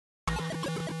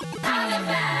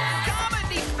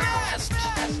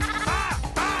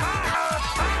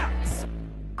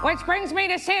Which brings me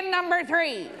to sin number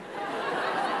 3.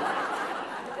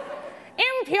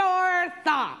 Impure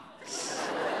thoughts.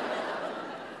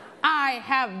 I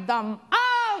have them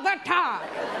all the time.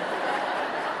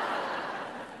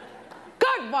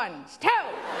 Good ones, too.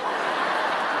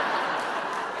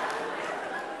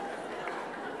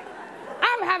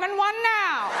 I'm having one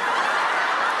now.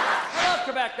 I love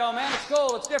Quebec, though, man. It's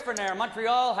cool. It's different there.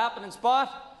 Montreal, happening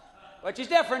spot. Which is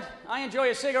different. I enjoy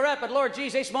a cigarette, but Lord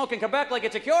jeez, they smoke in Quebec like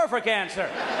it's a cure for cancer.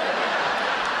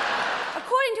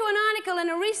 According to an article in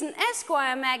a recent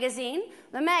Esquire magazine,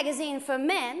 the magazine for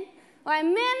men, why,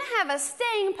 men have a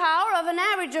staying power of an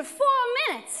average of 4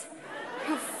 minutes.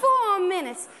 4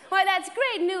 minutes. Why, that's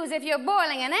great news if you're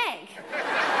boiling an egg.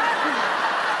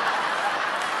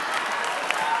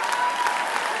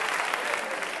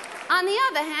 On the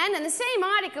other hand, in the same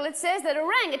article, it says that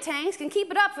orangutans can keep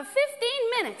it up for 15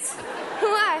 minutes.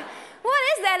 Why, what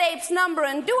is that ape's number,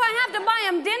 and do I have to buy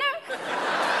him dinner?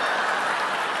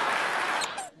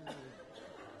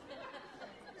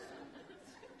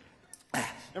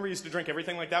 Remember you used to drink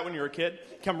everything like that when you were a kid?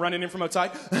 Come running in from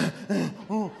outside?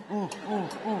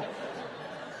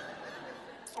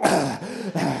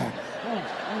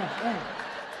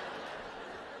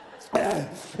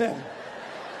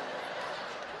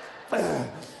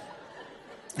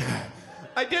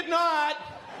 I did not.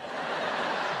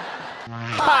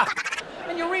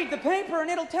 And you read the paper and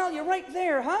it'll tell you right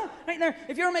there, huh? Right there.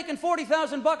 If you're making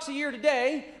 $40,000 a year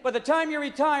today, by the time you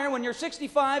retire, when you're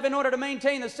 65, in order to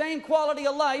maintain the same quality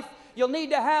of life, you'll need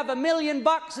to have $1 million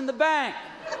in the bank.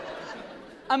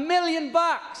 $1 million.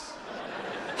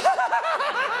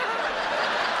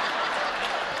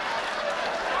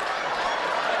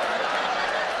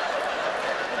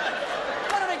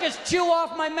 Just chew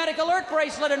off my medical alert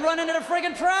bracelet and run into the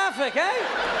friggin' traffic, eh?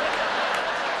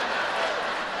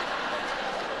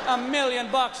 $1 million.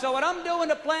 So what I'm doing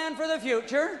to plan for the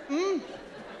future,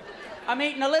 I'm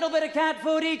eating a little bit of cat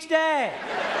food each day.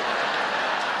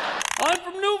 I'm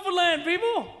from Newfoundland,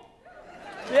 people.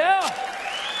 Yeah.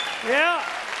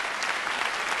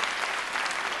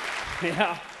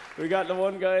 We got the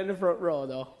one guy in the front row,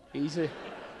 though. He's a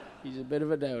bit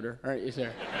of a doubter, aren't you,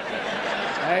 sir?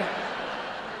 Hey?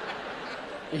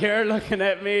 You're looking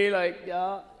at me like,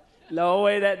 no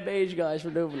way that beige guy's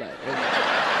from Newfoundland.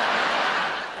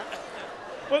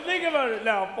 But think about it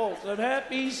now, folks. I'm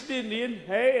half East Indian,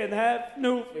 hey, and half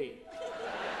Newfie.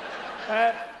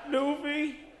 Half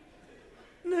Newfie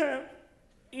and half...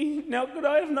 Now, could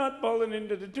I have not fallen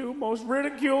into the two most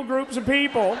ridiculed groups of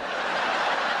people?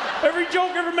 Every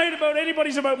joke ever made about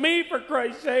anybody's about me, for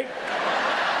Christ's sake.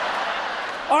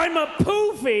 I'm a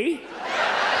poofy.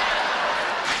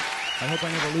 I hope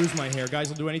I never lose my hair. Guys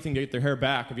will do anything to get their hair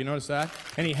back. Have you noticed that?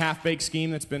 Any half-baked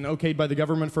scheme that's been okayed by the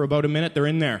government for about a minute, they're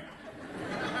in there.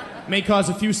 May cause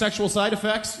a few sexual side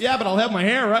effects. Yeah, but I'll have my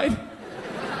hair, right?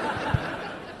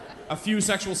 A few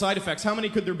sexual side effects. How many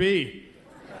could there be?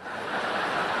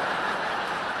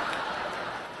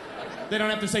 They don't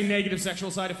have to say negative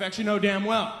sexual side effects. You know damn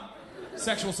well.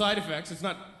 Sexual side effects, it's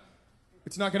not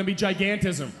going to be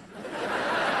gigantism.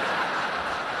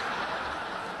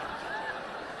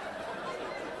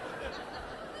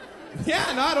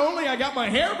 Yeah, not only I got my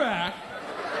hair back,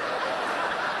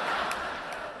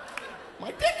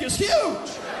 my dick is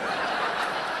huge.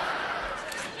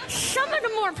 Some of the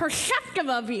more perceptive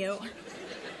of you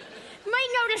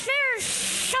might notice there's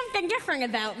something different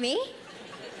about me.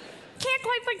 Can't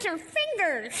quite put your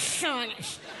fingers on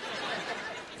it.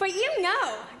 But you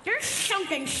know, there's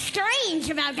something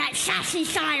strange about that sassy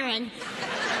siren.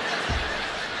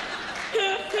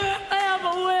 I have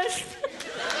a lisp.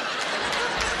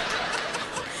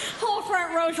 Whole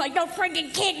front row's like, no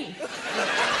friggin' kidding.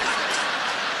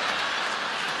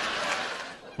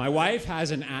 My wife has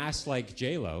an ass like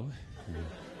J-Lo.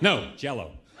 No,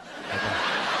 Jell-O.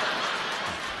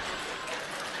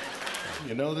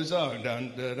 You know the song.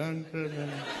 Dun, dun, dun, dun,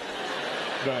 dun.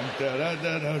 Dun, dun, dun,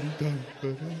 dun, dun, dun,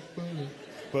 dun,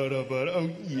 dun, dun, oh,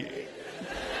 yeah.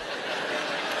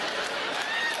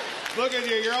 Look at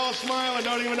you. You're all smiling.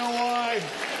 Don't even know why.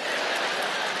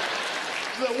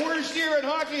 It's the worst year in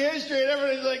hockey history, and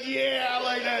everybody's like, yeah, I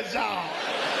like that song.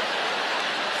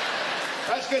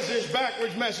 That's because there's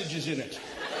backwards messages in it.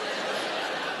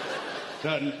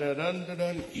 Dun, dun, dun, dun,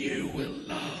 dun. You will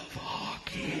love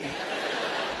hockey.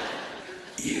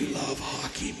 You love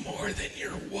hockey more than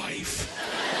your wife.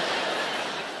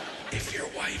 If your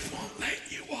wife won't let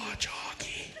you watch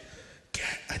hockey,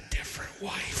 get a different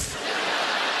wife.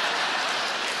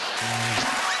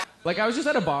 Like, I was just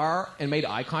at a bar and made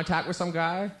eye contact with some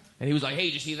guy, and he was like, hey,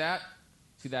 did you see that?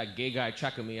 See that gay guy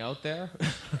checking me out there?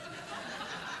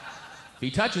 If he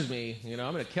touches me, I'm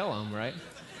going to kill him, right?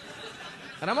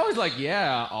 And I'm always like,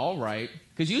 yeah, all right.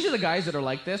 Because usually the guys that are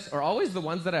like this are always the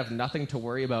ones that have nothing to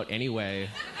worry about anyway,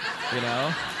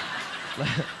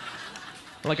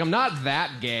 Like, I'm not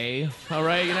that gay, all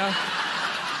right,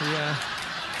 Yeah.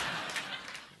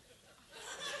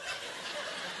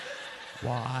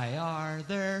 Why are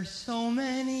there so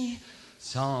many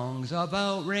songs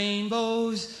about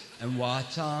rainbows? And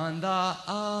what's on the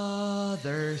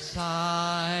other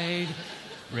side?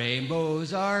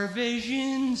 Rainbows are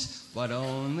visions, but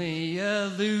only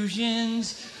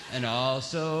illusions. And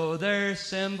also they're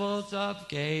symbols of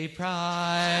gay pride.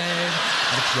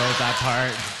 I just wrote that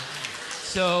part.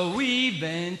 So we've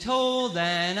been told,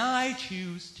 and I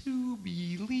choose to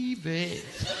believe it.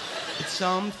 It's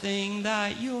something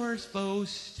that you're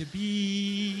supposed to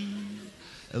be.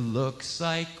 It looks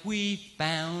like we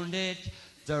found it,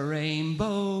 the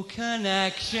rainbow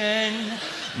connection.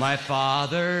 My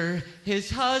father, his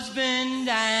husband,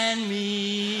 and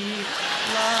me.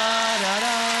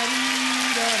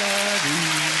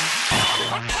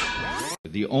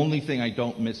 The only thing I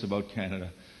don't miss about Canada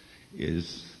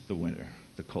is the winter,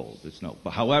 the cold, the snow.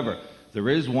 But however, there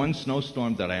is one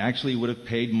snowstorm that I actually would have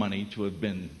paid money to have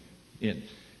been in.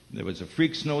 There was a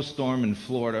freak snowstorm in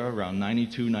Florida around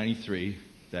 92, 93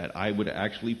 that I would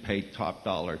actually pay top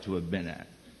dollar to have been at,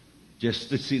 just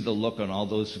to see the look on all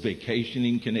those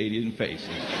vacationing Canadian faces.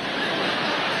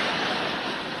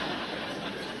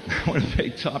 I would have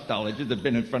paid top dollar just to have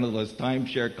been in front of those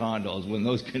timeshare condos when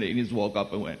those Canadians woke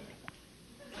up and went,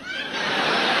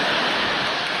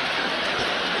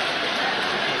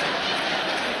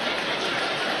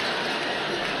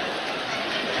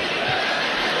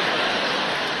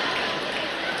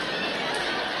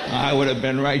 I would have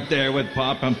been right there with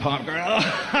Pop and Pop going, oh,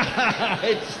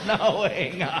 it's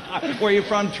snowing. Where are you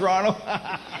from, Toronto?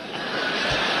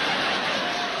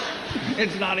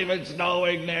 It's not even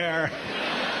snowing there.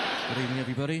 Good evening,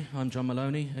 everybody. I'm John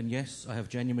Maloney, and yes, I have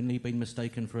genuinely been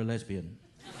mistaken for a lesbian.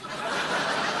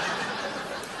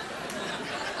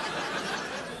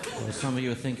 Well, some of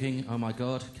you are thinking, oh my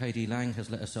God, K.D. Lang has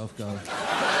let herself go.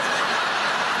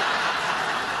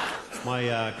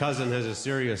 My cousin has a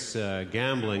serious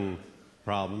gambling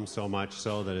problem, so much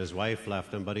so that his wife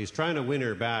left him, but he's trying to win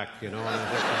her back, and I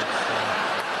think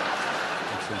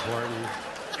that's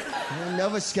important.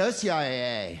 Nova Scotia,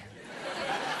 AA.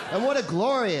 And what a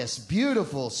glorious,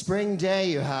 beautiful spring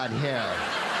day you had here.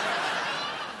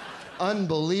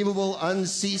 Unbelievable,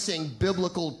 unceasing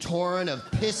biblical torrent of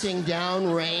pissing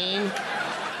down rain.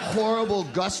 Horrible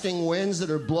gusting winds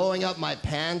that are blowing up my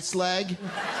pants leg.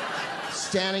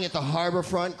 Standing at the harbor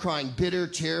front crying bitter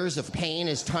tears of pain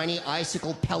as tiny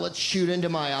icicle pellets shoot into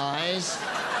my eyes.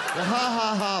 Well, ha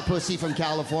ha ha, pussy from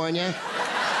California.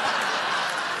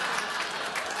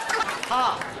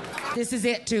 This is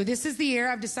it, too. This is the year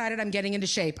I've decided I'm getting into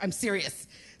shape. I'm serious.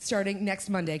 Starting next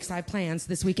Monday, because I have plans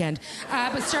this weekend.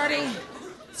 But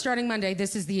starting Monday,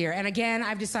 this is the year. And again,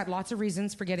 I've decided lots of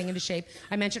reasons for getting into shape.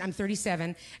 I mentioned I'm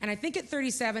 37, and I think at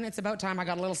 37, it's about time I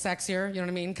got a little sexier, you know what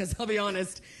I mean? Because I'll be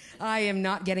honest, I am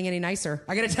not getting any nicer.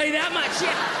 I gotta tell you that much,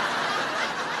 yeah.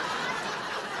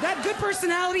 That good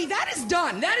personality, that is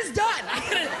done. That is done.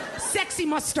 Sexy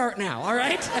must start now, all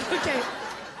right? Okay.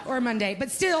 Or Monday,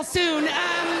 but still soon.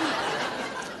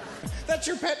 That's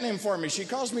your pet name for me. She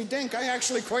calls me Dink. I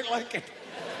actually quite like it.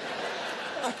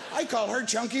 I call her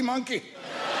Chunky Monkey.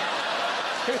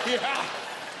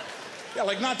 Yeah,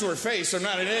 like not to her face. I'm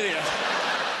not an idiot.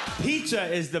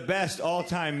 Pizza is the best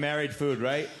all-time married food,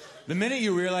 right? The minute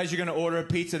you realize you're going to order a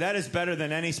pizza, that is better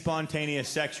than any spontaneous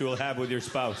sex you will have with your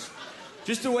spouse.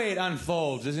 Just the way it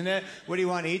unfolds, isn't it? What do you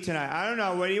want to eat tonight? I don't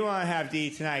know. What do you want to have to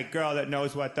eat tonight? Girl that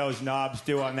knows what those knobs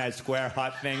do on that square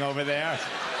hot thing over there.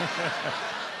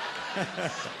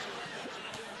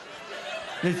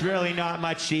 There's really not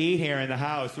much to eat here in the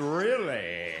house.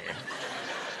 Really?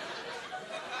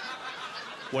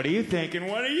 What are you thinking?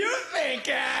 What are you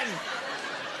thinking?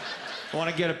 Want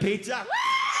to get a pizza?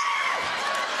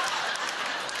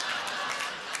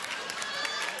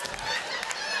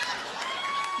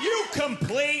 You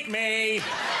complete me.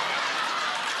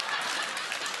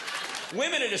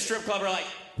 Women at a strip club are like,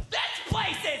 this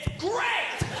place is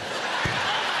great! Oh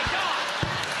my God!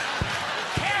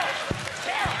 Carol,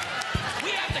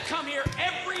 we have to come here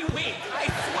every week. I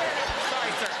swear.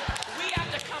 Sorry, sir. We have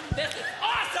to come. This is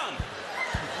awesome!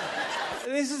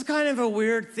 This is kind of a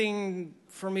weird thing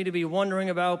for me to be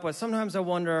wondering about, but sometimes I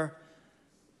wonder,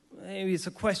 maybe it's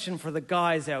a question for the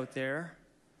guys out there.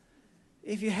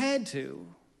 If you had to,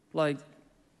 like,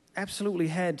 absolutely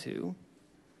had to,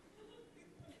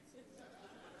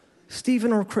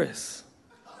 Stephen or Chris?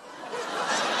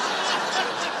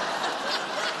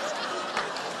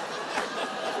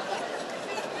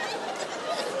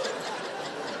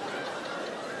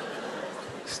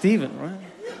 Stephen, right?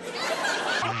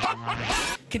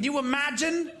 Can you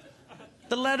imagine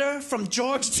the letter from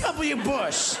George W.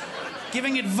 Bush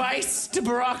giving advice to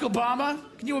Barack Obama?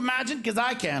 Can you imagine? Because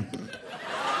I can.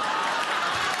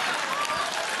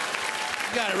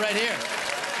 Got it right here.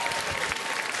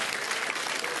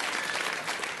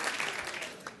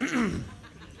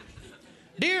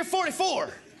 Dear 44.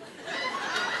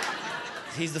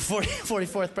 He's the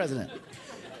 44th president.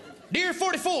 Dear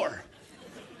 44.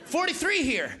 43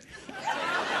 here.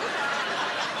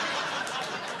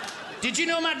 Did you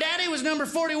know my daddy was number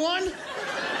 41?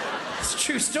 It's a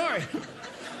true story.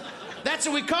 That's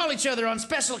what we call each other on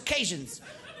special occasions.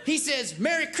 He says,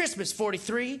 Merry Christmas,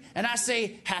 43, and I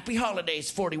say, Happy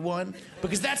Holidays, 41,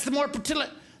 because that's the more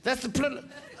that's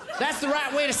the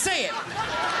right way to say it.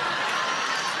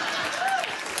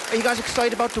 Are you guys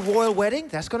excited about the royal wedding?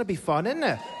 That's going to be fun, isn't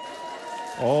it?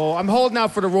 Oh, I'm holding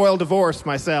out for the royal divorce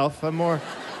myself.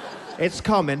 It's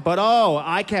coming, but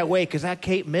I can't wait, because that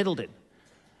Kate Middleton,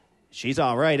 she's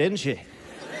all right, isn't she?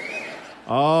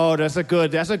 Oh, that's a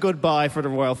good buy for the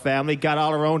royal family. Got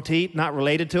all her own teeth, not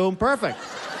related to them. Perfect.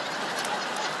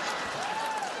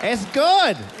 It's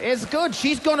good. It's good.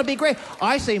 She's going to be great.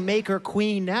 I say make her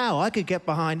queen now. I could get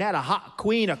behind that. A hot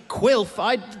queen, a quilf.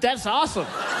 That's awesome.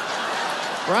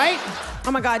 Right?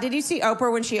 Oh, my God. Did you see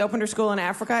Oprah when she opened her school in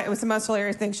Africa? It was the most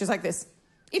hilarious thing. She's like this.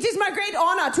 It is my great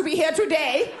honor to be here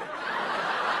today.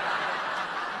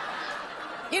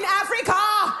 In Africa.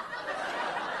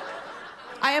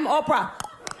 I am Oprah.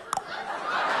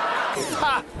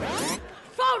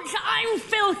 Folks, I'm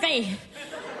filthy.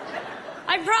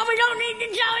 I probably don't need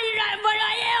to tell you that, but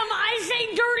I am. I say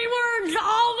dirty words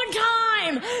all the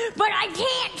time, but I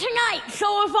can't tonight.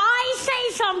 So if I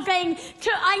say something,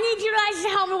 I need you guys to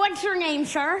help me. What's your name,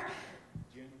 sir?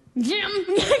 Jim.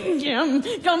 Jim.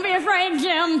 Don't be afraid,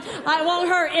 Jim. I won't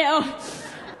hurt you.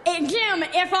 Jim,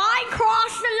 if I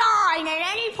cross the line at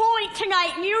any point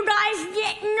tonight and you guys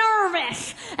get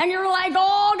nervous and you're like,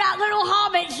 oh, that little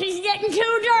hobbit, she's getting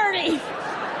too dirty,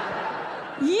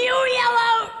 you yell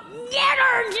out, get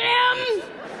her, Jim!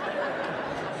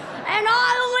 And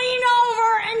I'll lean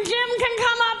over and Jim can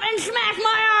come up and smack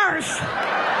my arse.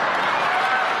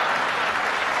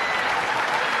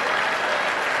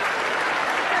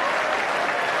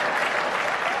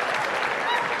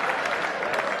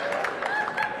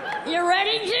 You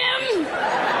ready, Jim?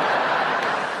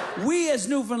 We as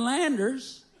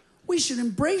Newfoundlanders, we should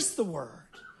embrace the word.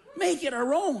 Make it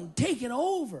our own. Take it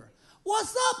over.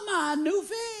 What's up, my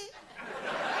Newfie?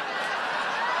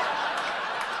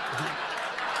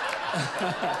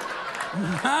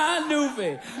 My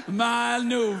Newfie. My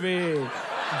Newfie.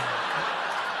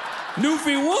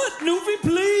 Newfie what? Newfie,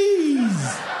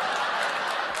 please.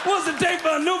 What's it take for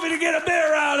a Newfie to get a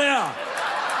beer out here?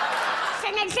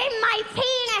 And it's in my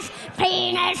penis.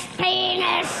 Penis,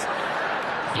 penis.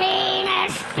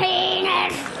 Penis,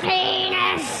 penis,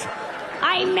 penis.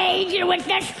 I made you with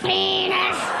this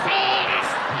penis, penis.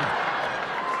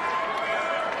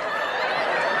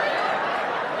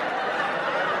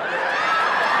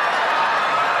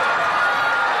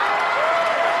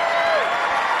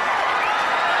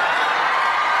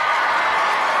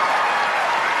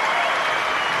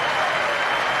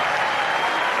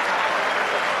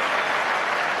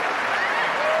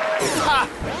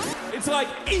 It's like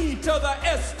E to the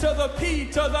S to the P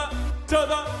to the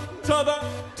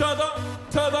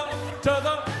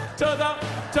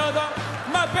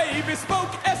my baby spoke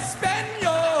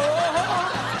Espanol.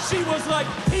 She was like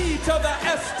P to the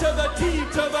S to the T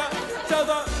to the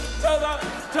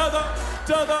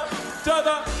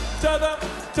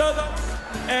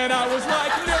and I was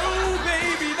like, no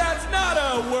baby, that's not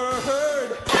a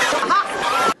word.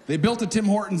 They built a Tim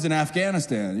Hortons in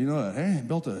Afghanistan. You know that, hey? They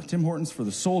built a Tim Hortons for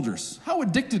the soldiers. How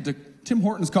addicted to Tim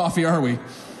Hortons coffee are we?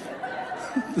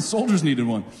 The soldiers needed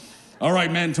one. All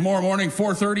right, men, tomorrow morning,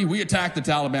 4:30, we attack the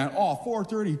Taliban. Oh,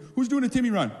 4:30. Who's doing a Timmy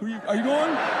run? Are you going? You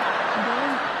going?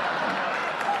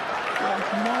 Yeah,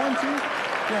 you want one too?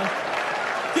 Yeah.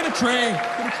 Get a tray.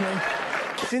 Get a tray.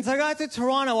 Since I got to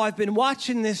Toronto, I've been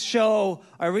watching this show.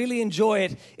 I really enjoy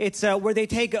it. It's where they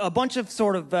take a bunch of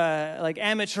sort of like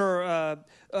amateur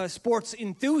sports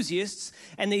enthusiasts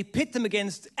and they pit them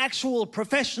against actual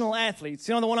professional athletes.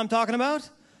 You know the one I'm talking about?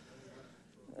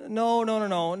 No,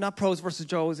 not pros versus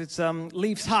Joes. It's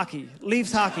Leafs hockey.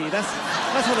 Leafs hockey. That's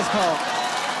what it's called.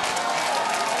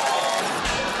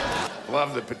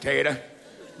 Love the potato.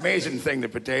 Amazing thing, the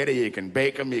potato. You can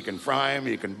bake them, you can fry them,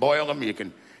 you can boil them, you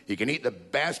can eat the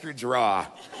bastards raw.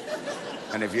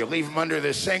 And if you leave them under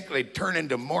the sink, they turn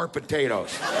into more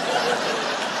potatoes.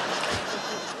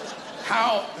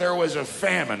 How there was a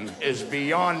famine is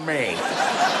beyond me.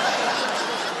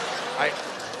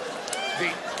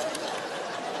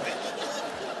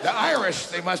 The Irish,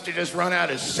 they must have just run out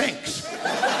of sinks.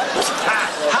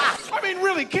 I mean,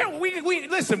 really, can't we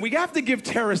listen, we have to give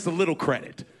terrorists a little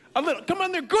credit. A little. Come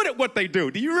on, they're good at what they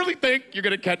do. Do you really think you're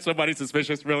going to catch somebody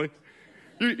suspicious, really?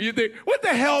 You think, what the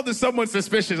hell does someone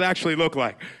suspicious actually look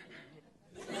like?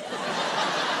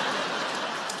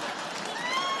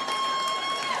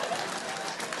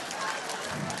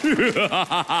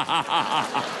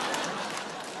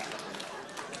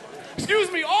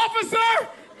 Excuse me, officer?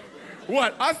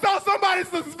 What? I saw somebody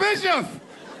suspicious.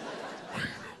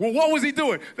 Well, what was he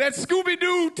doing? That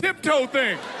Scooby-Doo tiptoe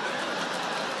thing.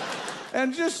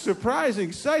 And just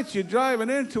surprising sights. You're driving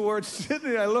in towards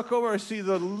Sydney. I look over, I see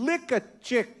the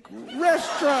Lick-a-Chick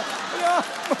restaurant. Oh,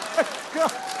 my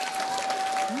God.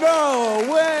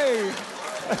 No way.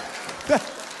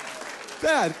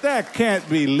 That can't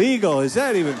be legal. Is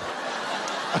that even...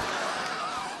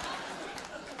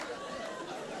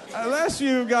 Unless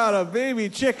you've got a baby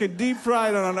chicken deep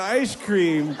fried on an ice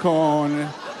cream cone,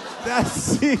 that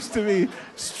seems to be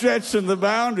stretching the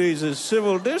boundaries of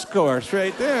civil discourse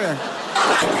right there.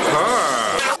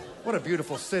 What a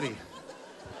beautiful city.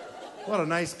 What a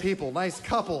nice people, nice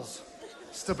couples,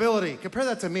 stability. Compare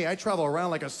that to me. I travel around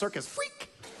like a circus freak.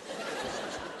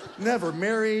 Never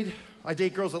married. I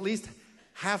date girls at least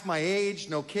half my age,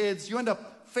 no kids. You end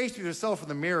up faced with yourself in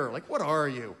the mirror. Like, what are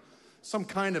you? Some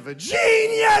kind of a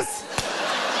genius!